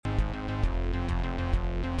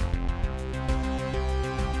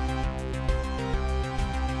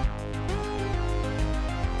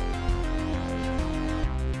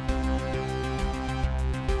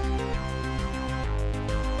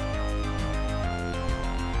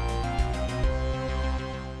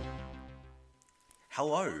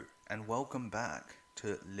Hello and welcome back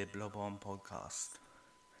to Le Blobon podcast.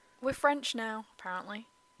 We're French now, apparently.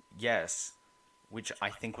 Yes, which I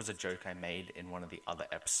think was a joke I made in one of the other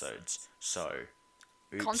episodes. So,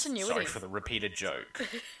 oops, Continuity. sorry for the repeated joke.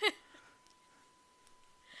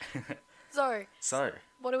 So,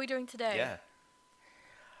 what are we doing today? Yeah.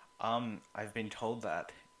 I've been told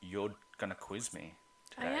that you're gonna quiz me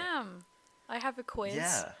today. I am. I have a quiz.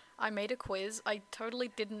 Yeah. I made a quiz. I totally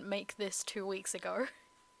didn't make this 2 weeks ago.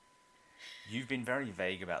 You've been very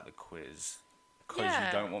vague about the quiz because Yeah.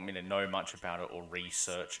 you don't want me to know much about it or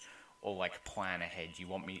research or like plan ahead. You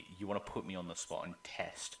want to put me on the spot and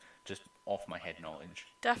test just off my head knowledge.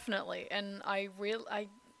 Definitely. And I'm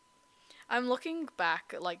looking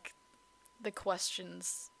back at like the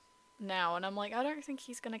questions now, and I'm like, I don't think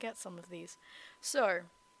he's gonna get some of these. So,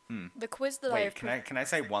 the quiz that I Wait, have can I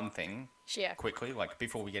say one thing yeah. quickly, like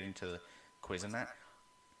before we get into the quiz and that?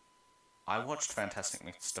 I watched Fantastic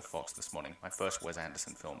Mr. Fox this morning, my first Wes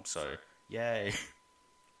Anderson film, so yay.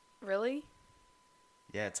 Really?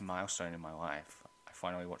 Yeah, it's a milestone in my life. I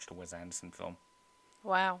finally watched a Wes Anderson film.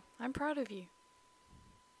 Wow. I'm proud of you.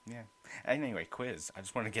 Yeah. Anyway, quiz. I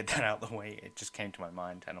just wanted to get that out of the way. It just came to my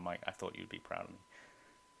mind, and I'm like, I thought you'd be proud of me.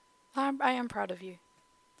 I am proud of you.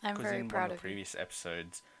 I'm Because very in proud one of of the you. previous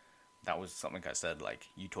episodes, that was something I said, like,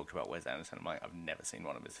 you talked about Wes Anderson. I'm like, I've never seen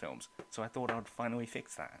one of his films. So I thought I'd finally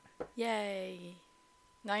fix that. Yay.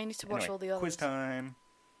 Now you need to watch Anyway, all the others. quiz time.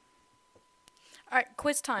 Alright,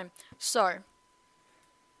 quiz time. So,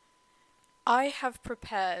 I have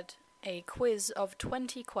prepared a quiz of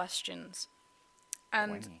 20 questions.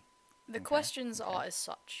 And 20. the Okay, questions okay. are as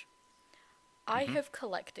such. I have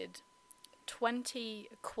collected 20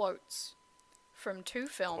 quotes from two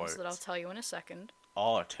films that I'll Quotes. tell you in a second.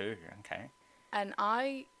 Oh, two. Okay. And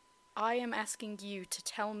I am asking you to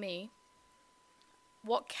tell me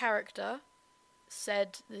what character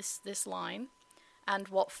said this line and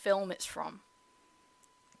what film it's from.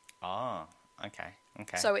 Ah, okay.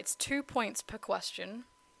 Okay. So it's 2 points per question,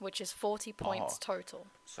 which is 40 points total.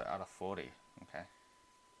 So out of 40. Okay.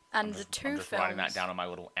 And the two I'm just films... writing that down on my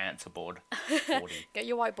little answer board. 40. Get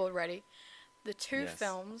your whiteboard ready. The two Yes.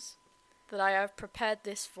 films that I have prepared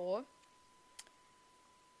this for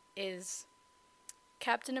is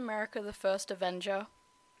Captain America the First Avenger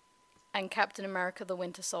and Captain America the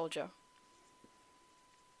Winter Soldier.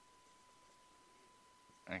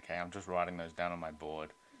 Okay, I'm just writing those down on my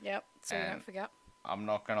board. Yep, so you And- don't forget. I'm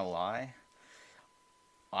not gonna lie.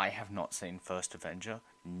 I have not seen First Avenger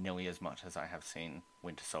nearly as much as I have seen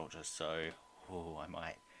Winter Soldier, so I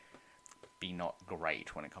might be not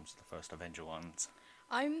great when it comes to the First Avenger ones.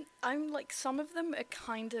 I'm like, some of them are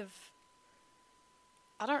kind of...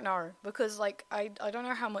 I don't know, because like I don't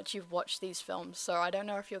know how much you've watched these films, so I don't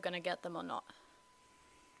know if you're gonna get them or not.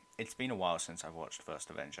 It's been a while since I've watched First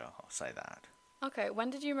Avenger, I'll say that. Okay,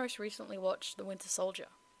 when did you most recently watch The Winter Soldier?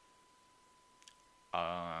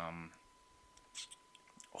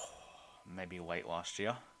 Maybe late last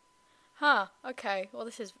year. Huh, okay. Well,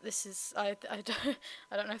 this is I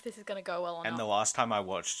don't know if this is gonna go well or And not. the last time I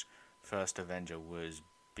watched First Avenger was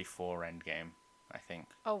before Endgame, I think.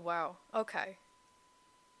 Oh wow. Okay.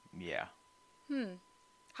 Yeah.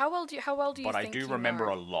 How well do you But I think do you remember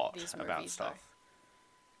know a lot these about movies, stuff. though?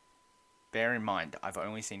 Bear in mind, I've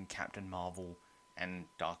only seen Captain Marvel and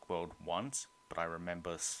Dark World once, but I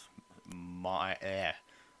remember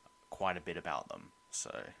quite a bit about them.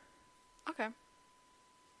 So Okay.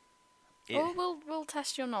 it, Well, we'll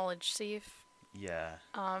test your knowledge. See if yeah,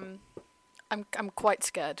 I'm quite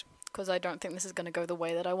scared because I don't think this is gonna go the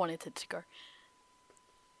way that I wanted it to go.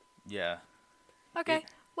 yeah. Okay. It-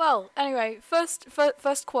 Well, anyway, first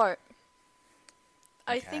quote.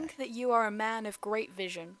 I Okay. think that you are a man of great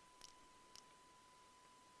vision.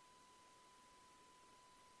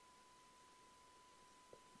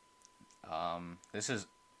 This is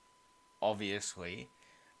obviously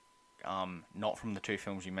not from the two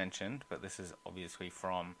films you mentioned, but this is obviously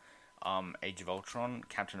from Age of Ultron.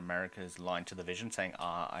 Captain America's line to the Vision, saying,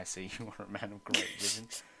 "Ah, I see you are a man of great vision."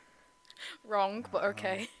 Wrong, but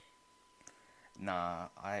okay. Nah,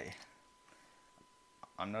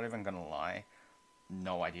 I'm not even gonna lie.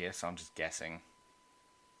 No idea, so I'm just guessing.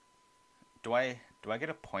 Do I get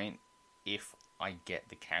a point if I get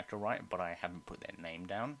the character right, but I haven't put their name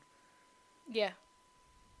down? Yeah.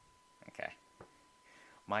 Okay.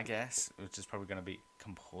 My guess, which is probably gonna be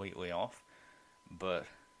completely off, but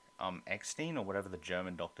Eckstein or whatever the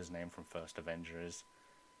German doctor's name from First Avenger is.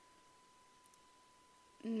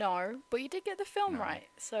 No, but you did get the film No. right,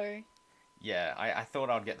 so Yeah, I thought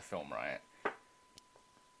I'd get the film right.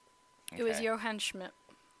 it was Okay. Johann Schmidt.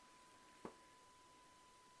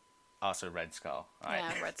 Oh, so Red Skull. Alright.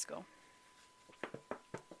 Yeah, Red Skull.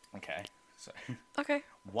 Okay. So Okay.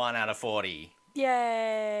 1 out of 40.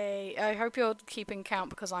 Yay! I hope you're keeping count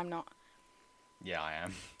because I'm not. Yeah, I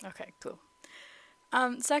am. Okay, cool.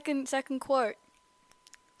 Second quote.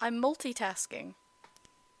 I'm multitasking.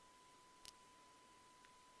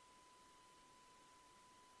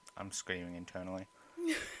 I'm screaming internally.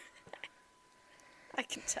 I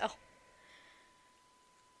can tell.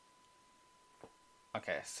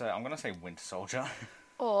 Okay, so I'm gonna say Winter Soldier.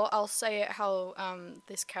 Or I'll say it how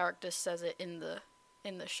this character says it in the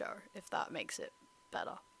show, if that makes it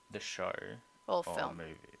better. The show Or or film.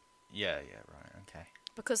 movie. Yeah, right, okay.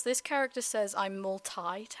 Because this character says I'm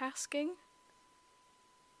multitasking.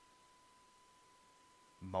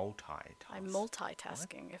 Multitask. I'm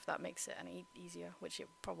multitasking, if that makes it any easier, which it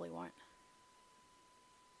probably won't.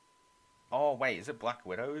 Oh, wait, is it Black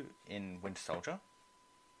Widow in Winter Soldier?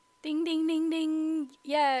 Ding, ding, ding, ding.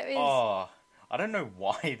 Yeah, it is. Oh, I don't know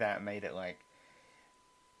why that made it, like,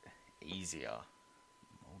 easier.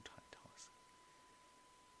 Multitask.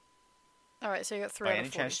 Alright, so you got 3 By out any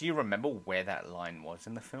of 40. chance, do you remember where that line was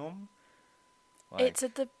in the film? Like, It's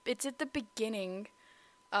at the beginning,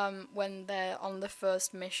 when they're on the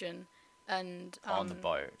first mission, and on the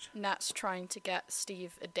boat. Nat's trying to get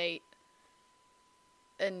Steve a date,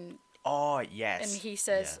 and Oh, yes. and he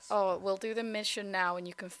says, yes. "Oh, we'll do the mission now, and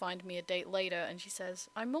you can find me a date later." And she says,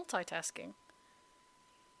 "I'm multitasking."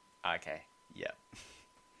 Okay, yeah.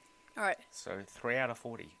 All right, So 3 out of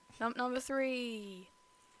 40. number 3.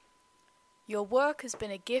 Your work has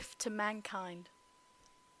been a gift to mankind.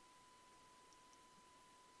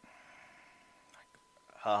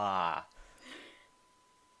 Ah.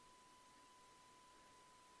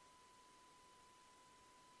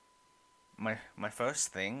 My first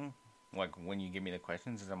thing, like when you give me the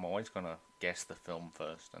questions, is I'm always gonna guess the film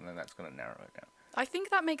first, and then that's gonna narrow it down. I think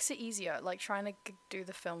that makes it easier, like trying to do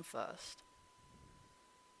the film first.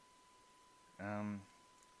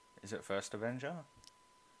 Is it First Avenger?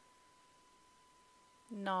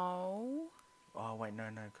 No. Oh wait, no,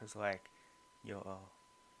 because like you're.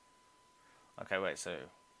 Okay, wait. So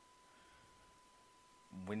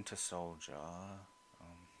Winter Soldier.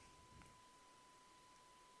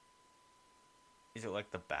 Is it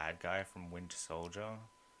like the bad guy from Winter Soldier,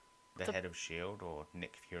 the head of Shield, or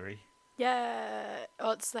Nick Fury? Yeah.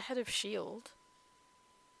 Oh, it's the head of Shield.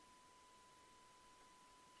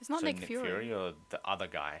 It's not So Nick Fury. or the other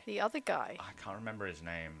guy? The other guy, I can't remember his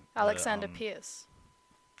name. Alexander Pierce.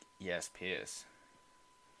 Yes, Pierce.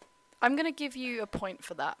 I'm gonna give you a point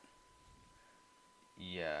for that.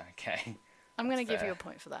 Yeah. Okay. I'm gonna give you fair. a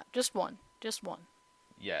point for that. Just one. Just one.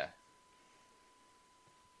 Yeah.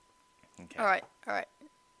 Okay. All right. All right.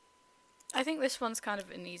 I think this one's kind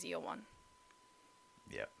of an easier one.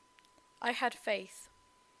 Yep. I had faith.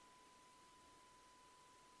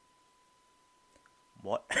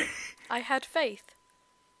 What? I had faith.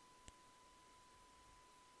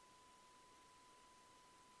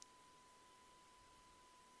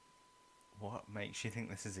 What makes you think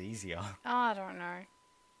this is easier? I don't know.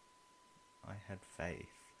 I had faith.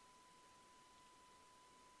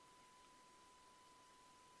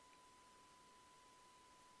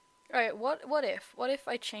 Alright, what if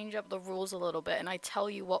I change up the rules a little bit and I tell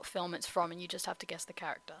you what film it's from and you just have to guess the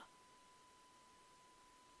character?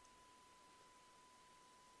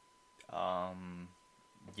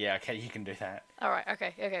 Yeah, okay, you can do that. Alright,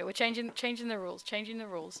 okay, we're changing the rules.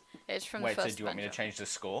 It's from Wait, the so first do you want me to Avenger. change the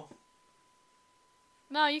score?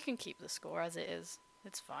 No, you can keep the score as it is.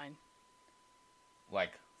 It's fine.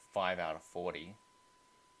 Like 5 out of 40.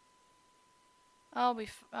 I'll be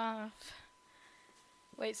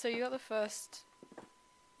wait, so you got the first.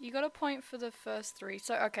 You got a point for the first 3.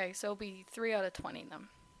 So okay, so it'll be 3 out of 20 then.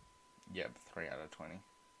 Yep, 3 out of 20.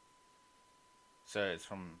 So it's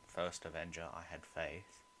from First Avenger, I had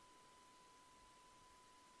faith.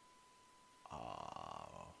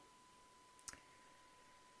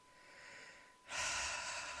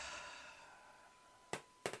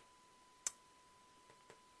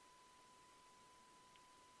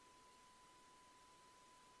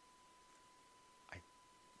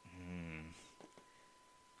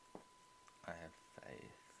 I have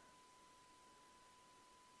faith.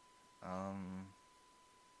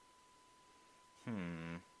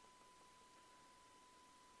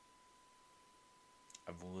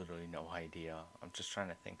 I've literally no idea. I'm just trying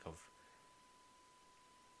to think of.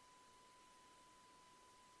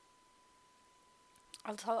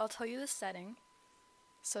 I'll tell you the setting.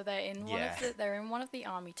 So they're in one of the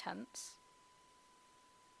army tents.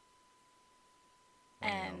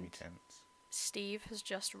 One of the And army tents. Steve has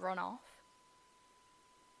just run off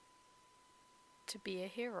to be a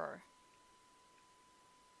hero.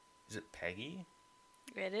 Is it Peggy?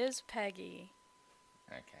 It is Peggy.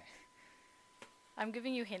 Okay. I'm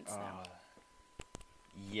giving you hints now.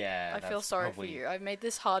 Yeah. I feel sorry for you. I've made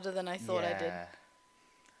this harder than I thought I did.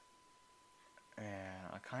 Yeah,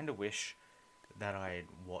 I kind of wish that I had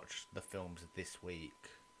watched the films this week.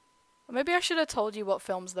 Maybe I should have told you what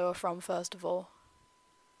films they were from first of all.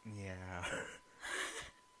 Yeah.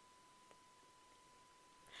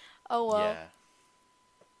 Oh well. Yeah.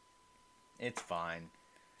 It's fine.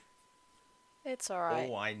 It's alright.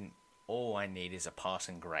 All I need is a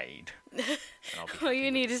passing grade. All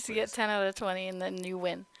you need is to get 10 out of 20 and then you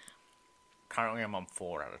win. Currently I'm on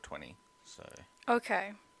 4 out of 20, so...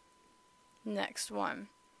 Okay. Next one.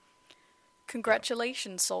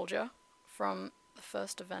 Congratulations, soldier, from the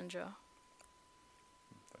first Avenger.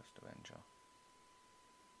 First Avenger.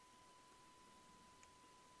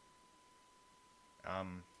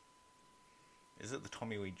 Is it the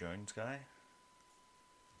Tommy Lee Jones guy?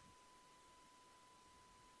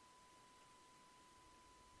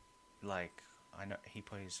 Like, I know he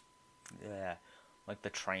plays, like the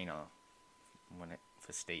trainer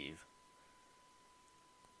for Steve.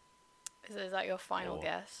 Is that your final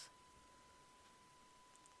guess?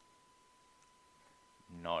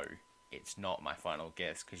 No, it's not my final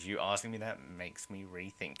guess, because you asking me that makes me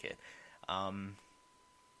rethink it. The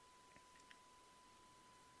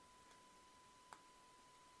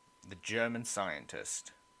German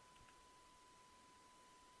scientist.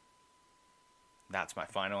 That's my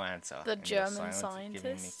final answer. The German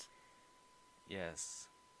scientist? Yes.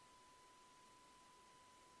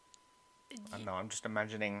 I don't know, I'm just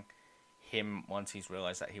imagining him, once he's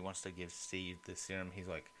realised that he wants to give Steve the serum, he's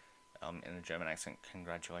like, in a German accent,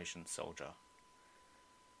 congratulations, soldier.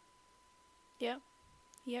 Yep.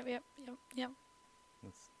 Yep.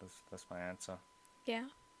 That's my answer. Yeah.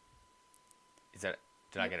 Did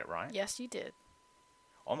I get it right? Yes, you did.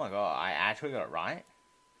 Oh my god, I actually got it right?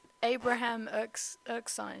 Abraham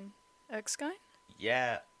Erskine. Erskine?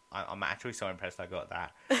 Yeah, I'm actually so impressed I got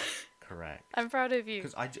that correct. I'm proud of you.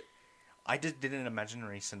 Because I just did an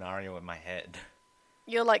imaginary scenario in my head.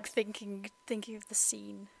 You're like thinking of the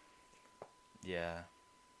scene. Yeah.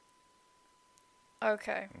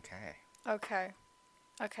 Okay. Okay.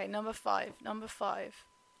 Number five.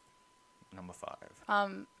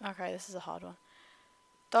 Okay, this is a hard one.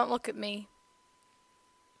 Don't Look at Me.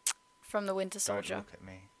 From the Winter Soldier. Don't Look at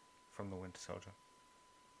Me. From the Winter Soldier.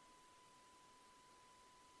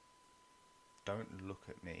 Don't Look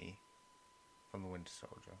at Me. From the Winter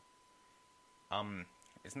Soldier.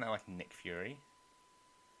 Isn't that like Nick Fury?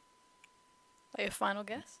 Like your final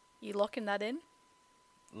guess? You locking that in?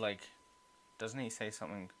 Like, doesn't he say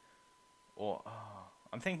something? Or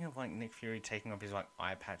I'm thinking of like Nick Fury taking off his like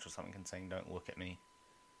eye patch or something and saying, "Don't look at me."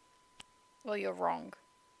 Well, you're wrong.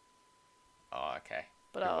 Oh, okay.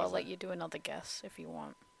 But I'll let you do another guess if you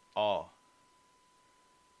want. Oh.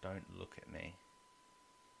 Don't look at me.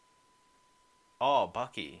 Oh,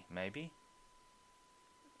 Bucky, maybe?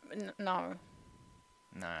 No.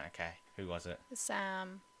 No, okay. Who was it?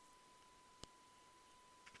 Sam.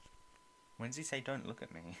 When does he say don't look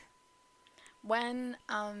at me? When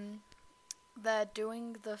they're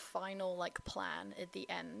doing the final like plan at the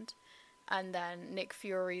end, and then Nick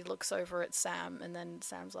Fury looks over at Sam, and then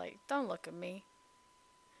Sam's like, "Don't look at me."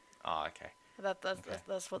 Oh, okay.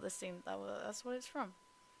 That's what this scene. That's what it's from.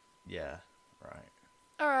 Yeah. Right.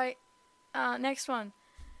 All right. Next one.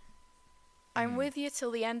 I'm with you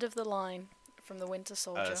till the end of the line. From the Winter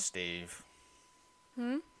Soldier. Steve.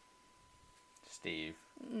 Steve.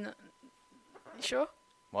 No. You sure?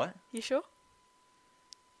 What? You sure?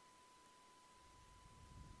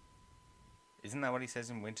 Isn't that what he says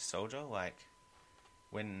in Winter Soldier? Like,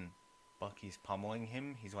 when Bucky's pummeling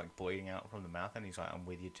him, he's like bleeding out from the mouth and he's like, "I'm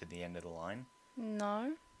with you to the end of the line."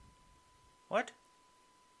 No. What?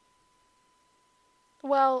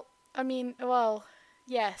 Well, I mean,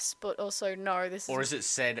 yes, but also no. Or is it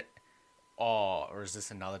said, or is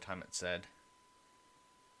this another time it said?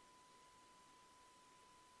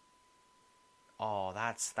 Oh,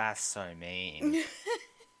 that's so mean.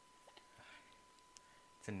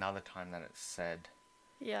 It's another time that it's said.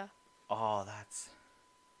 Yeah. Oh, that's...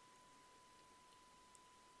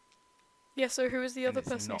 Yeah, so who was the other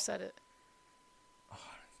person who said it? Oh,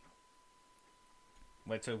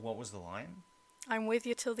 wait, so what was the line? I'm with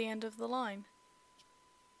you till the end of the line.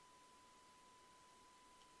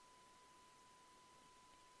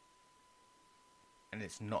 And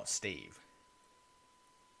it's not Steve.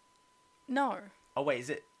 No. Oh wait,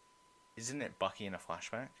 isn't it Bucky in a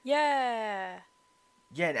flashback? Yeah.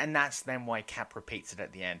 Yeah, and that's then why Cap repeats it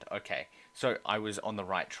at the end. Okay, so I was on the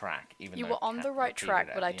right track, even though you were on Cap the right track,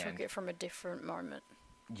 repeated it but at I the took end. it from a different moment.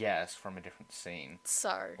 Yes, from a different scene.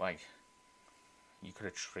 So, Like, you could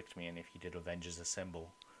have tricked me in if you did Avengers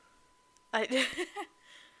Assemble. I It's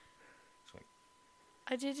like,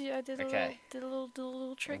 I did okay, did a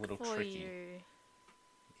little trick little for tricky. you.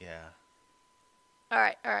 yeah. All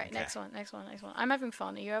right, Okay. next one. I'm having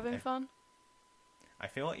fun. Are you having fun? I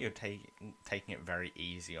feel like you're taking it very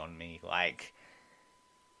easy on me, like,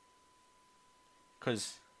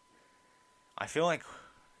 because I feel like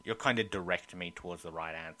you're kind of directing me towards the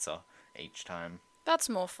right answer each time. That's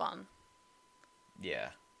more fun.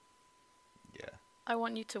 Yeah. Yeah. I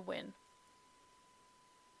want you to win.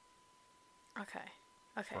 Okay.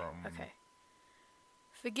 From-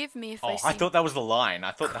 Forgive me if Oh, I seem... I thought that was the line.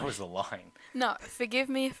 No, forgive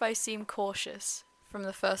me if I seem cautious from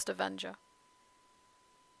the first Avenger.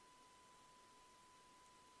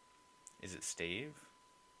 Is it Steve?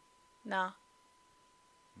 Nah,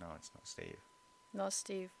 No, it's not Steve. not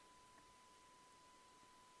Steve.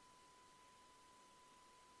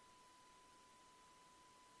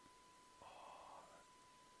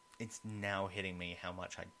 It's now hitting me how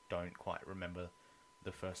much I don't quite remember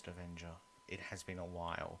the first Avenger. It has been a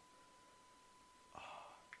while.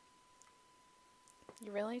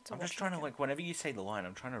 You really need to I'm watch just trying to, it. like, whenever you say the line,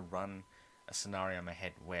 I'm trying to run a scenario in my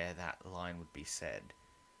head where that line would be said.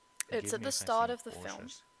 It's Forgive at me the if I start seem of the film.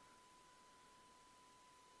 cautious.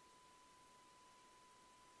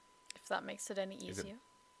 If that makes it any Is it- easier.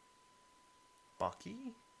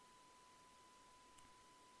 Bucky?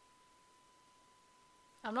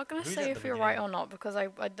 I'm not gonna Who's say at if the you're right beginning? or not because I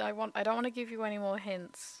don't want to give you any more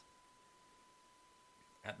hints.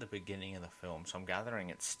 At the beginning of the film, so I'm gathering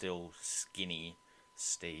it's still skinny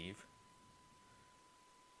Steve.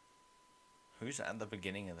 Who's at the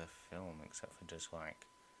beginning of the film except for just, like...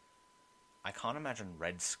 I can't imagine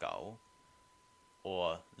Red Skull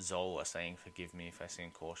or Zola saying forgive me if I seem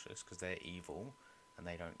cautious, because they're evil and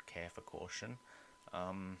they don't care for caution.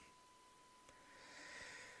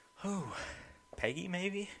 Peggy,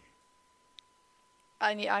 maybe?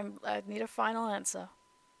 I need a final answer.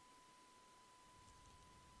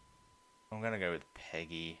 I'm gonna go with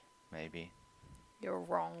Peggy, maybe. You're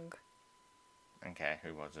wrong. Okay,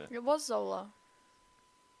 who was it? It was Zola.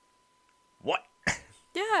 What?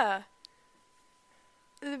 Yeah.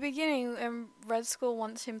 At the beginning, Red Skull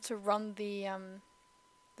wants him to run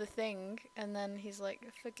the thing, and then he's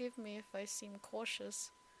like, "Forgive me if I seem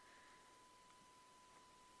cautious."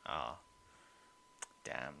 Ah.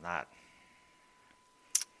 Damn, that...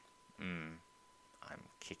 I'm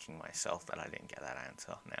kicking myself that I didn't get that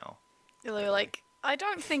answer now. They were like, "I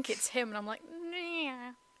don't think it's him," and I'm like,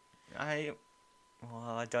 "Nah." I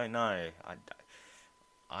don't know.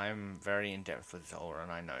 I'm very in depth with Zola,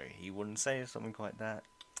 and I know he wouldn't say something like that.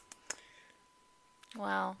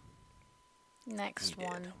 Well, He next did,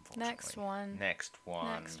 one. Next unfortunately. one. Next one.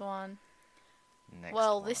 Next one. Next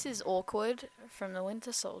Well, one. this is awkward from the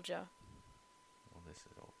Winter Soldier. Well, this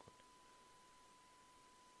is awkward.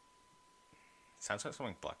 Sounds like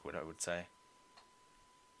something Black Widow would say.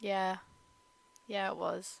 Yeah. Yeah, it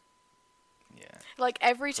was. Yeah. Like,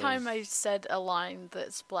 every time 'Cause- I said a line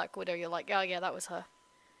that's Black Widow, you're like, oh yeah, that was her.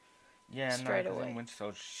 Yeah, Straight no, 'cause away. in Winter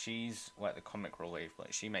Soldier, she's like the comic relief.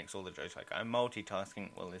 Like, she makes all the jokes like, I'm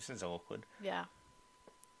multitasking. Well, this is awkward. Yeah.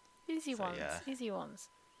 Easy So, ones. yeah. Easy ones.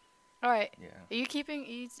 Alright. Yeah. Are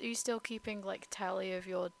you still keeping, like, tally of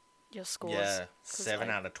your scores? Yeah, 'Cause 7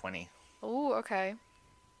 out of 20. Oh, okay.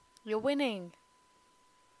 You're winning.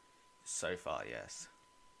 So far, yes.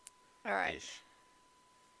 Alright. Ish.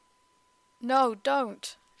 No,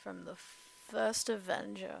 don't. From the first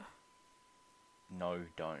Avenger. No,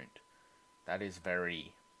 don't. That is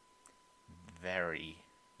very, very,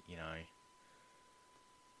 you know...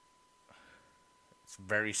 It's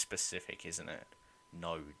very specific, isn't it?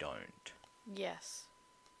 No, don't. Yes.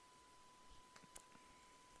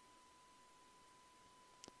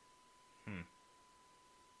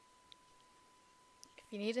 If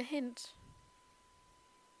you need a hint.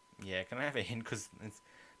 Yeah, can I have a hint? Because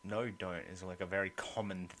no, don't is like a very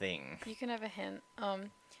common thing. You can have a hint.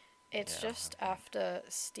 It's Yeah, just okay. after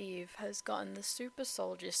Steve has gotten the super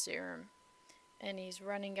soldier serum and he's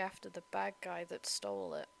running after the bad guy that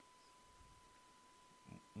stole it.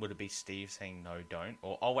 Would it be Steve saying no, don't?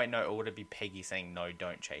 Or, oh wait, no, or would it be Peggy saying no,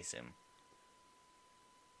 don't chase him?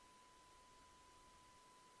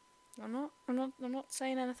 I'm not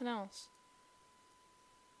saying anything else.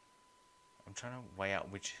 I'm trying to weigh out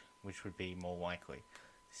which would be more likely.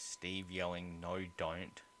 Steve yelling no,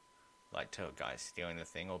 don't, like to a guy stealing the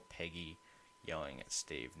thing, or Peggy yelling at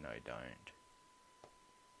Steve no, don't.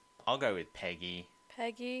 I'll go with Peggy.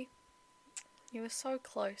 Peggy, you were so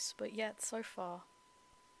close, but yet so far.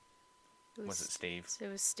 It Was it Steve? It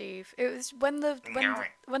was Steve. It was when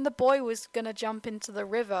the boy was gonna jump into the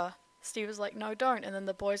river. Steve was like, "No, don't," and then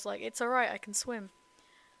the boy's like, "It's all right, I can swim."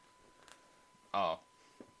 Oh,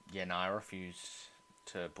 yeah. No, I refuse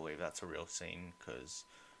to believe that's a real scene because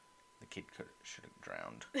the kid should have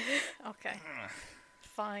drowned. Okay,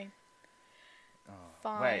 fine. Oh,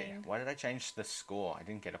 Fine. wait, why did I change the score? I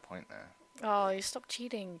didn't get a point there. Oh, you stop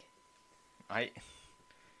cheating.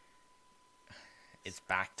 It's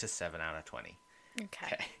back to 7 out of 20.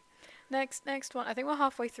 Okay. Next one. I think we're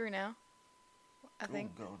halfway through now. I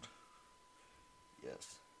think. Oh, God.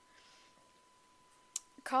 Yes.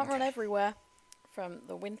 Can't run everywhere from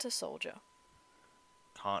The Winter Soldier.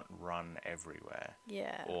 Can't run everywhere.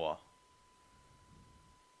 Yeah. Or...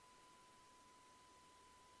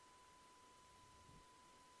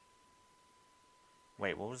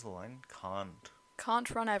 Wait, what was the line? Can't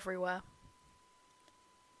run everywhere.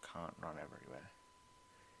 Can't run everywhere.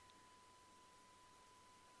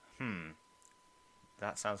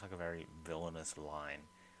 That sounds like a very villainous line.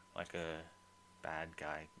 Like a bad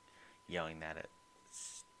guy yelling that at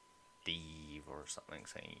Steve or something,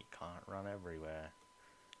 saying you can't run everywhere.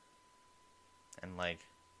 And like,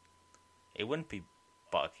 it wouldn't be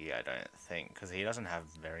Bucky, I don't think, because he doesn't have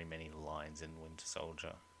very many lines in Winter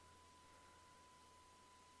Soldier.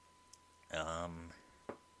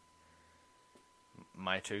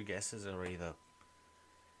 My two guesses are either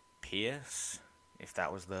Pierce, if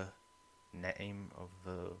that was the name of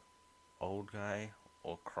the old guy,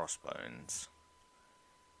 or Crossbones.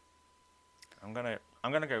 I'm gonna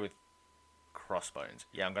go with Crossbones.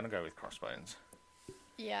 Yeah, I'm gonna go with Crossbones.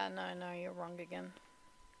 Yeah, no, you're wrong again.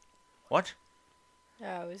 What?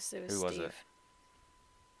 Yeah, it was Steve. Who was it?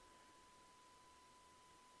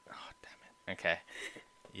 Oh, damn it. Okay.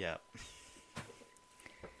 Yeah.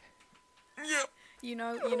 Yep. You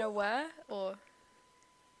know where or?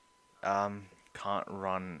 Can't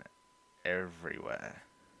run everywhere.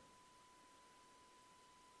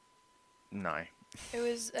 No. It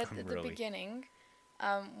was at the Really? beginning,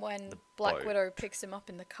 when The Black boat. Widow picks him up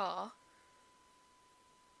in the car,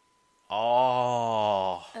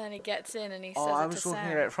 Oh. and then he gets in and he says I it to was looking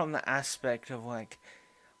Sam. at it from the aspect of like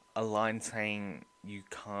a line saying you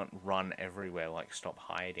can't run everywhere, like stop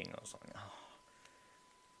hiding or something.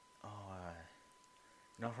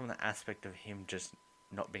 Not from the aspect of him just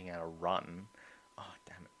not being able to run. Oh,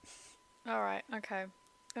 damn it. All right. Okay.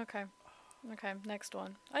 Next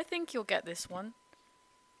one. I think you'll get this one.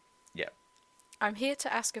 Yeah. I'm here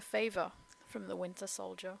to ask a favor from the Winter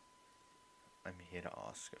Soldier. I'm here to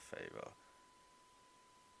ask a favor.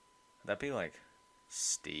 That'd be like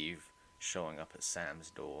Steve showing up at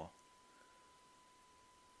Sam's door.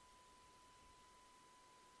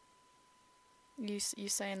 You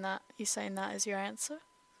saying that? You saying that is your answer?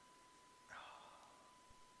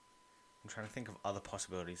 I'm trying to think of other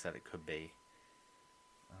possibilities that it could be.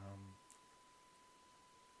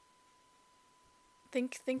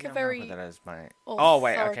 Think Yeah, a I'm very. gonna put that as my. author- Oh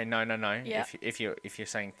wait, okay, no. Yeah. If you're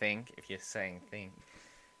saying think,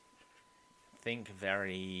 think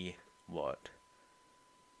very what?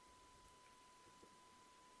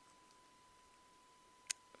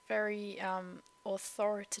 Very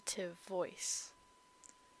authoritative voice.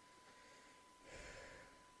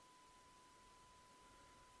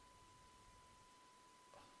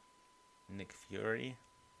 Nick Fury.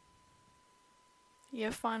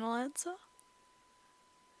 Your final answer?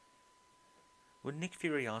 Would Nick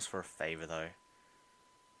Fury ask for a favor though?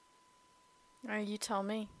 Oh, you tell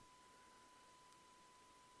me.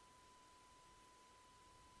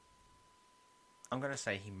 I'm gonna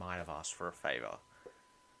say he might have asked for a favor.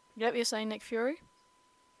 Yep, you're saying Nick Fury?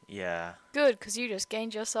 Yeah. Good, because you just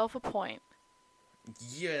gained yourself a point.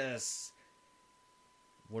 Yes.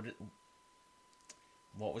 What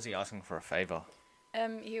was he asking for a favor?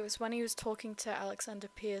 He was when he was talking to Alexander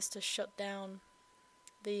Pierce to shut down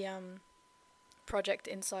the Project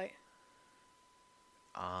Insight.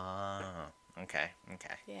 Okay.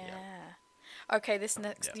 Yeah. Okay, this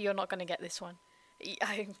next you're not gonna get this one.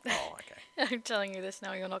 Oh, okay. I'm telling you this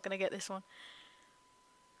now. You're not gonna get this one.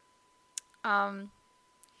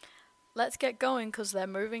 Let's get going because they're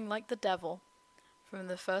moving like the devil, from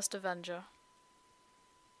the first Avenger.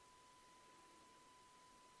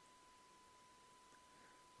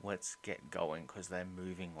 Let's get going because they're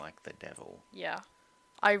moving like the devil. Yeah.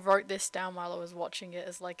 I wrote this down while I was watching it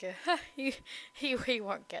as like a, he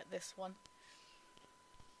won't get this one.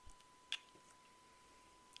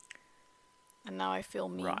 And now I feel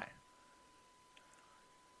mean. Right.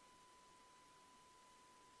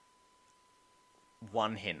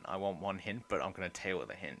 One hint. I want one hint, but I'm going to tell you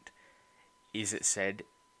the hint. Is it said,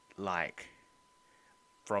 like,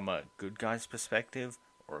 from a good guy's perspective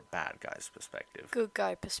or a bad guy's perspective? Good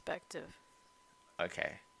guy perspective.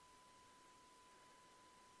 Okay.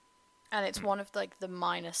 And it's one of, like, the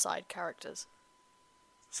minor side characters.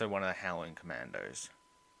 So one of the Howling Commandos.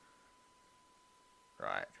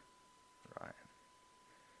 Right.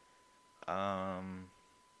 I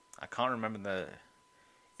can't remember the...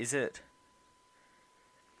 Is it...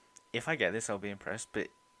 If I get this, I'll be impressed, but...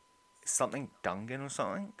 Something Dungan or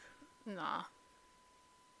something? Nah.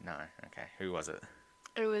 No, okay. Who was it?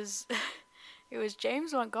 It was... it was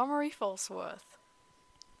James Montgomery Falsworth.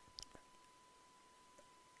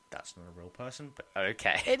 That's not a real person, but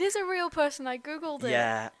okay. It is a real person. I googled it.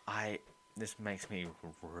 Yeah, this makes me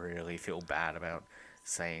really feel bad about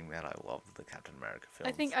saying that I love the Captain America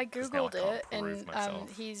films. I think I 'cause now googled can't it, prove and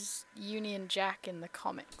myself. he's Union Jack in the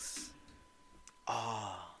comics.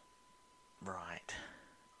 Oh, right.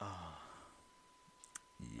 Oh.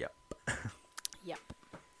 Yep. Yep.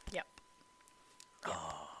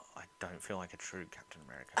 Oh, I don't feel like a true Captain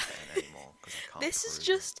America fan anymore because I can't.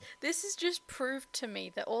 This is just proved to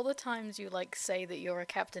me that all the times you like say that you're a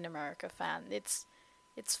Captain America fan, it's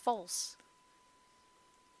false.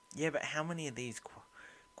 Yeah, but how many of these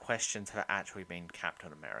questions have actually been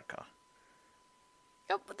Captain America?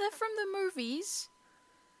 Oh, but they're from the movies.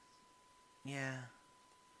 Yeah.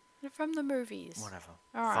 They're from the movies. Whatever.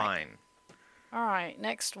 All right. Fine. All right,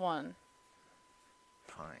 next one.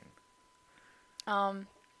 Fine.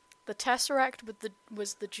 The Tesseract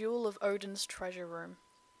was the jewel of Odin's treasure room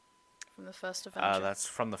from the first Avenger. That's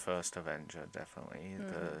from the first Avenger, definitely.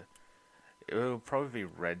 It will probably be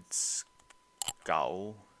Red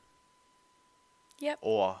Skull. Yep.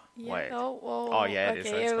 Or Yeah. wait. Oh, yeah, it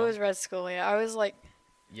is Red it Skull. was Red Skull. Yeah, I was like,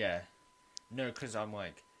 Yeah. No, because I'm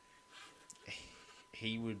like,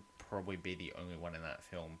 he would probably be the only one in that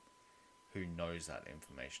film who knows that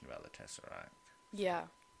information about the Tesseract. yeah.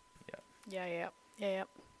 Yeah.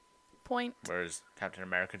 Point. Whereas Captain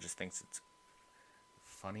America just thinks it's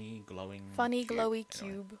funny, glowing Funny, cube, glowy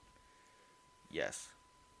anyway. cube. Yes.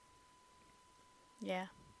 Yeah.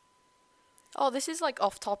 Oh, this is like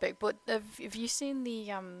off topic, but have you seen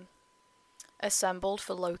the Assembled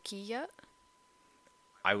for Loki yet?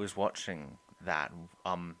 I was watching that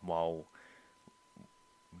while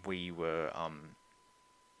we were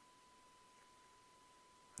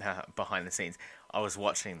behind the scenes. I was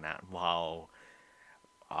watching that while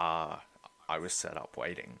I was set up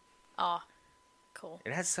waiting. Ah, cool.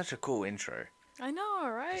 It has such a cool intro. I know,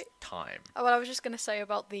 right? Time. Oh, well, I was just gonna say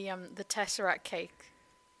about the Tesseract cake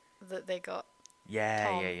that they got. Yeah,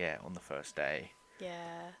 Tom. yeah. On the first day.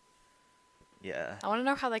 Yeah. Yeah. I want to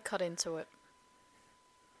know how they cut into it.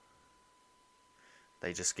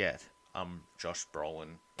 They just get Josh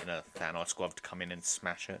Brolin in a Thanos glove to come in and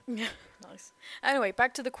smash it. Nice. Anyway,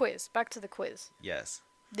 back to the quiz. Yes.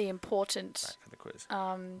 The important. Back to the quiz.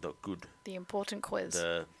 The important quiz.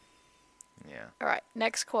 Yeah. All right.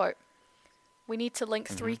 Next quote. We need to link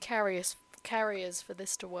 3 carriers for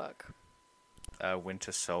this to work.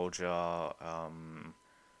 Winter Soldier,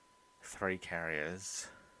 3 carriers.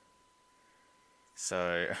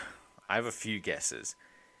 So, I have a few guesses.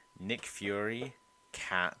 Nick Fury,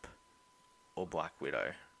 Cap, or Black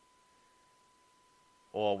Widow.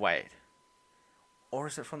 Or wait. Or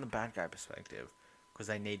is it from the bad guy perspective? Because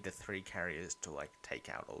they need the 3 carriers to, like, take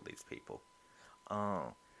out all these people.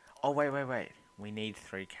 Oh. Oh, wait. We need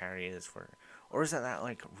 3 carriers for... Or is it that,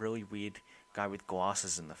 like, really weird guy with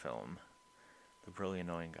glasses in the film? The really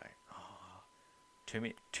annoying guy. Oh,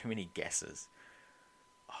 too many guesses.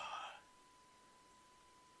 Oh.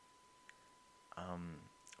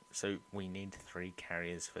 So we need 3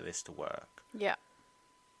 carriers for this to work. Yeah.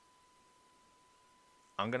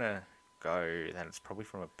 I'm gonna go that it's probably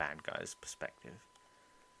from a bad guy's perspective.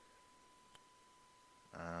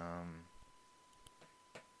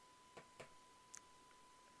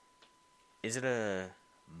 Is it a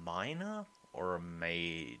minor or a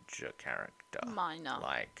major character? Minor.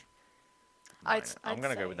 Like, minor. I'm I'd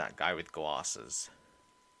gonna go say- with that guy with glasses.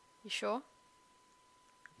 You sure?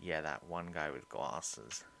 Yeah, that one guy with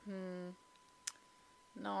glasses.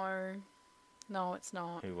 No, it's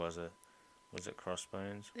not. Who was it? Was it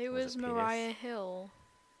Crossbones? It was Pierce? Mariah Hill.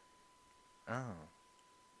 Oh.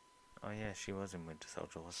 Oh yeah, she was in Winter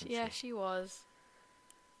Soldier, wasn't she? Yeah, she was.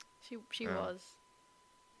 She Oh. was.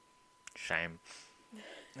 Shame.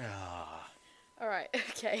 Ah. All right.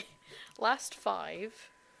 Okay. Last 5.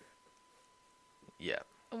 Yeah.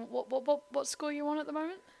 What score you on at the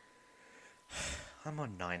moment? I'm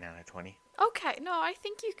on 9 out of 20. Okay. No, I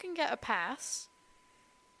think you can get a pass.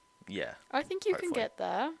 Yeah. I think you can Hopefully. get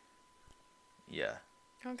there. Yeah.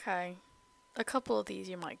 Okay. A couple of these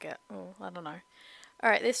you might get. Oh, I don't know.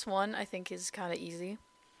 Alright, this one I think is kind of easy.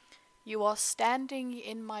 You are standing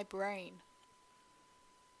in my brain.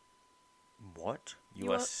 What? You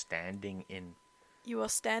You are are- standing in You are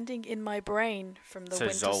standing in my brain from the So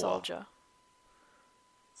Winter Zola. Soldier.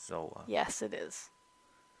 Zola. Yes, it is.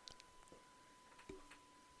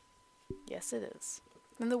 Yes, it is.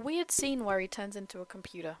 And the weird scene where he turns into a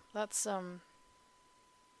computer. That's,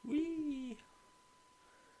 Whee!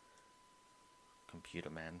 Computer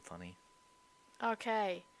man, funny.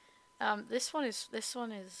 Okay. This one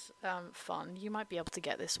is fun. You might be able to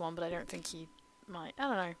get this one, but I don't think he might. I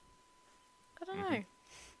don't know. I don't know.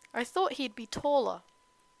 I thought he'd be taller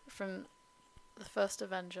from the first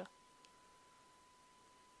Avenger.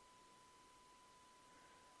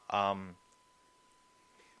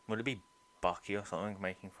 Would it be Bucky or something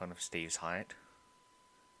making fun of Steve's height?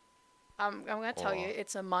 I'm gonna tell you, Or-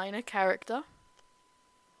 it's a minor character,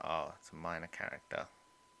 Oh, it's a minor character.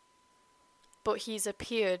 but he's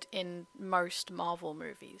appeared in most Marvel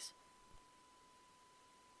movies.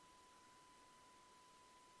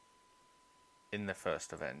 In the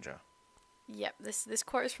first Avenger. Yep, this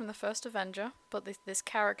quote is from the first Avenger, but this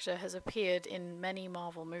character has appeared in many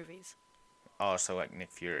Marvel movies. Oh, so like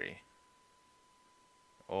Nick Fury.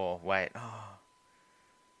 Or wait, oh.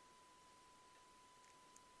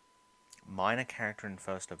 Minor character in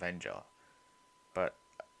first Avenger, but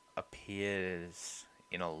appears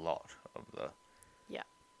in a lot of the. Yeah.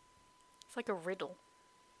 It's like a riddle.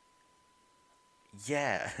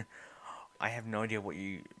 Yeah, I have no idea what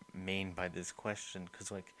you mean by this question,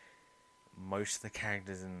 because like most of the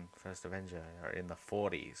characters in first Avenger are in the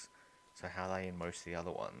 40s, so how are they in most of the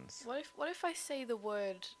other ones? What if I say the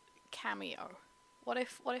word cameo? What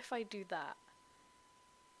if I do that?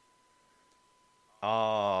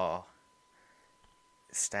 Oh,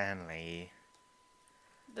 Stanley.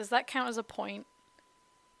 Does that count as a point?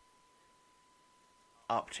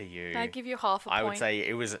 Up to you. Can I give you half a point? I would say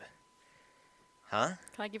it was. Huh?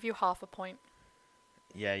 Can I give you half a point?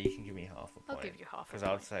 Yeah, you can give me half a point. I'll give you half a Because I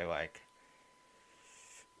would point. say like.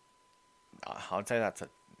 I'd say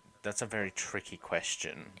that's a very tricky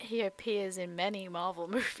question. He appears in many Marvel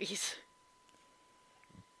movies.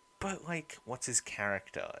 But like, what's his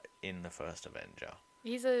character in the first Avenger?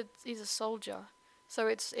 He's a soldier, so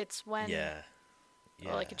it's when Yeah.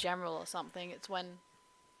 or like a general or something. It's when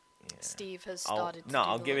Yeah. Steve has I'll started.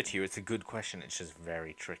 I'll give it to you. It's a good question. It's just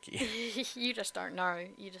very tricky. You just don't know.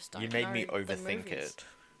 You just don't. You made me know the overthink movies. it.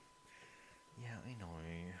 Yeah, I know.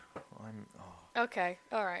 I'm. Oh. Okay.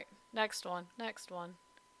 All right. Next one.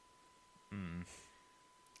 Mm.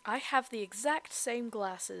 I have the exact same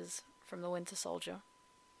glasses from the Winter Soldier.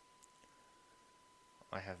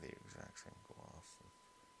 I have the exact same glasses.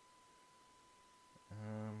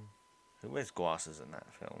 Who wears glasses in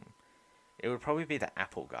that film? It would probably be the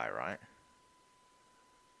Apple guy, right?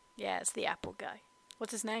 Yeah, it's the Apple guy.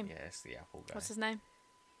 What's his name? Yeah, it's the Apple guy. What's his name?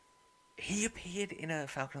 He appeared in a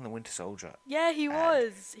Falcon and the Winter Soldier. Yeah, he ad.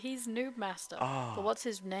 was. He's Noob Master. Oh. But what's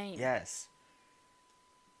his name? Yes.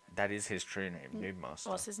 That is his true name, Noob Master.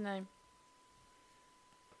 What's his name?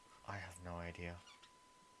 I have no idea.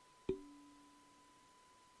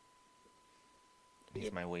 He's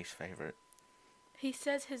Yep. my least favourite. He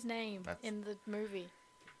says his name That's- in the movie.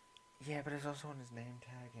 Yeah, but it's also on his name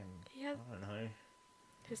tag and Yeah. I don't know.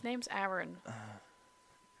 His name's Aaron.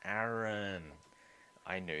 Aaron.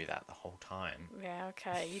 I knew that the whole time. Yeah,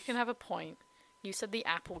 okay. You can have a point. You said the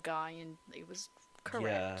Apple guy, and it was correct.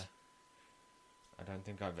 Yeah. I don't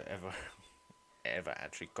think I've ever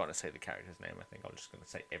actually got to say the character's name. I think I'm just going to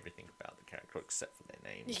say everything about the character except for their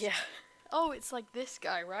names. Yeah. Oh, it's like this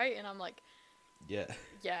guy, right? And I'm like, Yeah.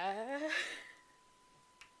 yeah.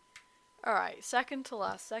 Alright, second to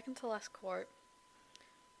last quote.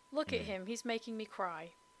 Look at him, he's making me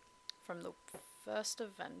cry. From the first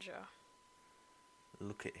Avenger.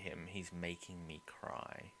 Look at him. He's making me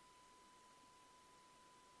cry.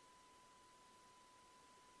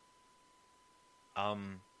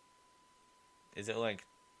 Is it like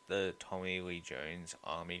the Tommy Lee Jones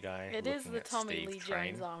army guy? It is looking the at Tommy Steve Lee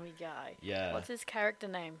Train? Jones army guy. Yeah. What's his character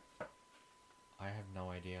name? I have no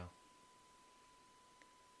idea.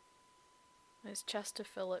 It's Chester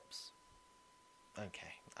Phillips.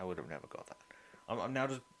 Okay, I would have never got that. I'm now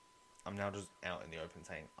just out in the open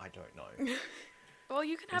saying I don't know. Well,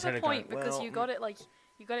 you can have Instead a of going, point because well, you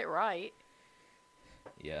got it right.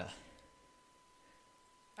 Yeah.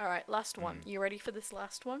 Alright, last one. You ready for this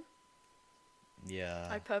last one? Yeah.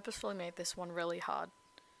 I purposefully made this one really hard.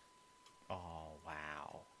 Oh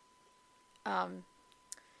wow.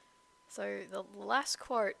 So the last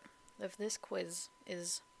quote of this quiz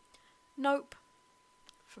is "Nope"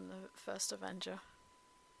 from the first Avenger.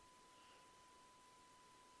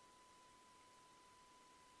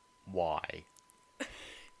 Why? What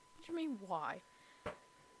do you mean, why?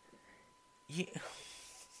 Yeah.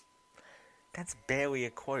 That's barely a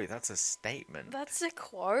quote. That's a statement. That's a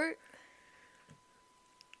quote?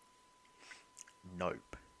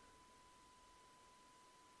 Nope.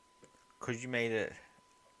 Because you made it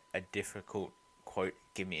a difficult quote,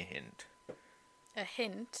 give me a hint. A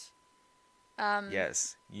hint?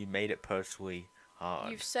 Yes, you made it personally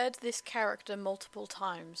hard. You've said this character multiple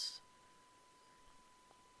times.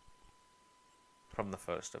 From the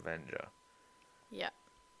first Avenger. Yeah.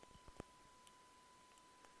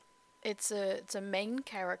 It's a main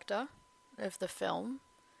character of the film.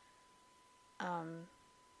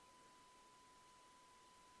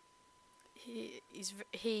 He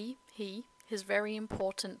is very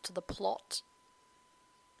important to the plot.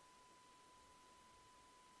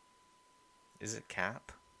 Is it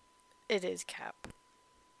Cap? It is Cap.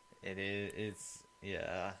 It is. It's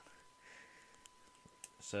yeah.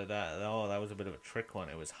 So that was a bit of a trick one.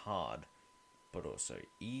 It was hard, but also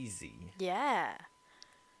easy. Yeah.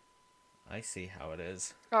 I see how it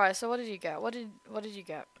is. All right. So what did you get? What did you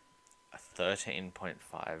get? A 13.5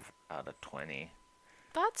 out of 20.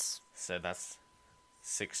 That's 65%.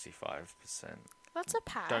 That's a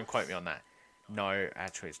pass. Don't quote me on that. No,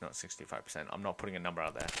 actually, it's not 65%. I'm not putting a number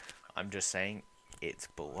out there. I'm just saying it's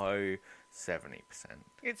below 70%.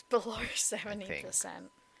 It's below 70%.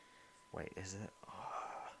 Wait, is it? Oh.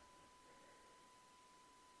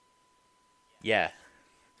 Yeah.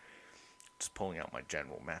 Just pulling out my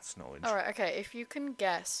general maths knowledge. All right. Okay. If you can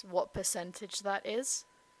guess what percentage that is,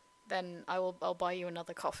 then I'll buy you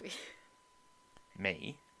another coffee.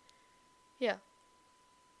 Me? Yeah.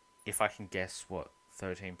 If I can guess what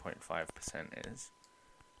 13.5% is.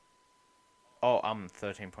 Oh,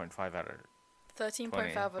 13.5 out of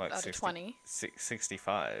 13.5 out like of 60, 20.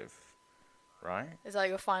 65, right? Is that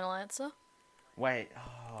your final answer? Wait,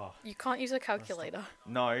 You can't use a calculator.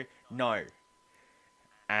 no.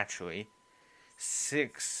 Actually,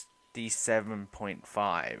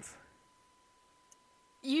 67.5.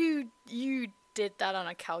 You did that on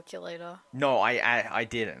a calculator. No, I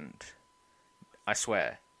didn't. I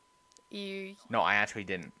swear. You No, I actually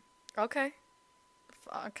didn't. okay?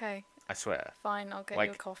 Okay, I swear. fine. I'll get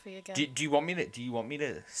you a coffee again. Do you want me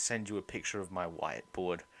to send you a picture of my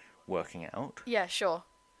whiteboard working out? Yeah, sure.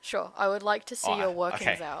 I would like to see your workings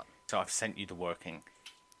okay. out. So I've sent you the working.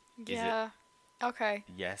 Yeah. Okay.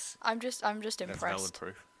 Yes. I'm just That's valid impressed.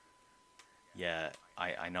 proof. Yeah,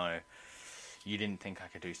 I know. You didn't think I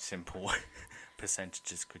could do simple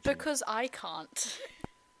percentages, could you? Because I can't.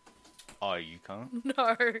 Oh, you can't?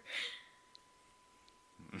 No.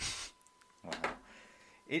 Wow.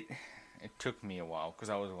 It took me a while because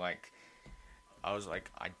I was like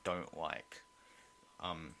I don't like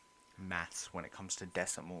maths when it comes to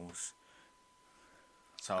decimals.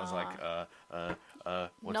 So I was like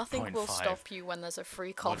what's Nothing 0.5? will stop you when there's a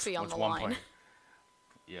free coffee on the line.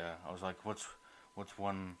 Yeah, I was like what's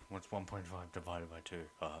 1.5 divided by 2?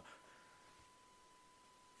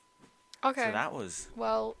 Okay. So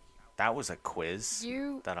that was a quiz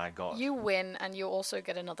that I got. You win, and you also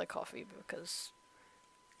get another coffee because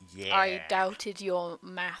Yeah. I doubted your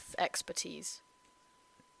math expertise.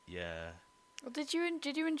 Yeah. Did you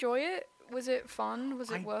enjoy it? Was it fun?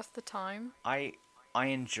 Was it worth the time? I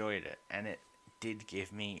enjoyed it, and it did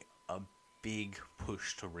give me a big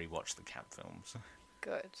push to rewatch the Cap films.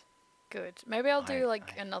 Good. Maybe I'll do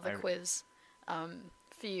another quiz,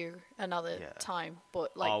 for you another time.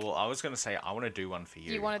 But like, oh well, I was gonna say I want to do one for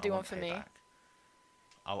you. You want to do one for me?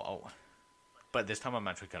 But this time I'm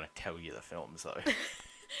actually gonna tell you the films though.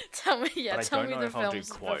 Tell me the I'll do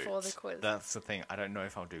films quotes. before the quiz. That's the thing. I don't know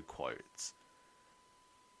if I'll do quotes.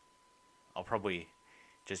 I'll probably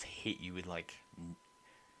just hit you with like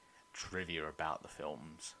trivia about the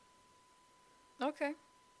films. Okay.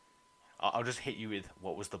 I'll just hit you with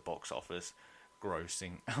what was the box office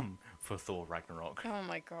grossing for Thor Ragnarok. Oh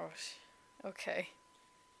my gosh. Okay.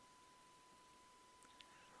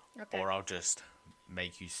 Or I'll just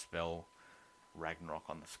make you spell Ragnarok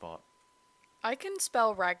on the spot. I can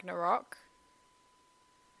spell Ragnarok.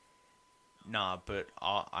 Nah, but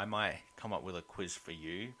I might come up with a quiz for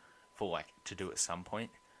you for like to do at some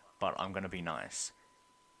point, but I'm gonna be nice.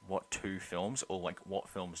 What 2 films or like what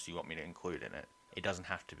films do you want me to include in it? It doesn't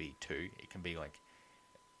have to be 2. It can be like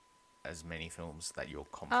as many films that you're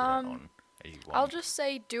confident on as you want. I'll just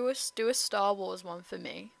say do a Star Wars one for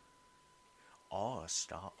me. Oh.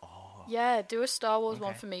 Yeah, do a Star Wars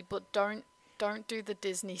one Okay. for me, but don't do the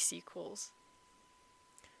Disney sequels.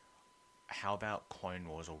 How about Clone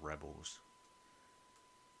Wars or Rebels?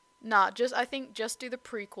 Nah, I think just do the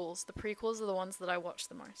prequels. The prequels are the ones that I watch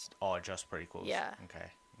the most. Oh, just prequels. Yeah.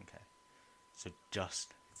 Okay. So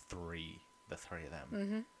just three, the three of them.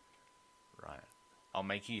 Mm-hmm. Right. I'll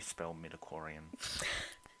make you spell midichlorian.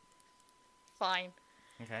 Fine.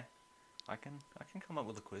 Okay. I can come up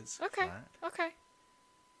with a quiz. Okay. For that. Okay.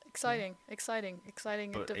 Exciting. Exciting.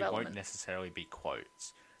 Exciting But it development. won't necessarily be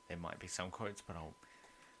quotes. There might be some quotes, but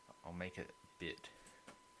I'll make it a bit.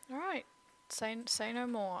 All right. Say no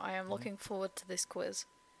more. I am looking forward to this quiz.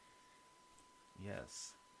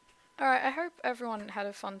 Yes. All right. I hope everyone had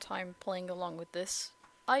a fun time playing along with this.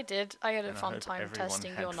 I did. I had a And fun I hope time everyone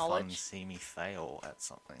testing had your fun knowledge. see me fail at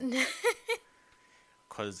something.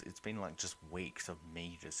 Because it's been like just weeks of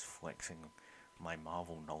me just flexing my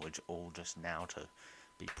Marvel knowledge all just now to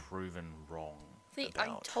be proven wrong. See, I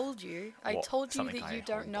about told you what- that something you I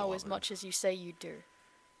don't hold know as beloved. much as you say you do.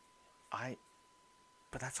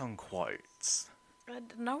 But that's on quotes.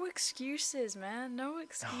 No excuses, man. No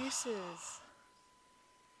excuses.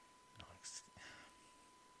 No,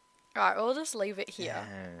 Alright, we'll just leave it here.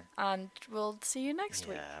 Yeah. And we'll see you next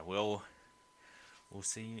week. Yeah, we'll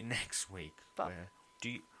see you next week. But-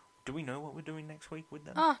 Do we know what we're doing next week with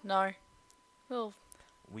them? Oh, no. Well,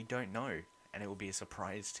 We don't know, and it will be a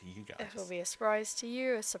surprise to you guys. it'll be a surprise to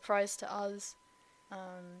you, a surprise to us.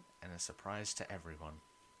 And a surprise to everyone.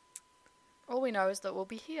 All we know is that we'll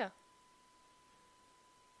be here.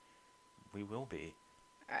 We will be.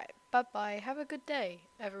 Alright, bye-bye. Have a good day,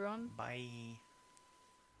 everyone. Bye.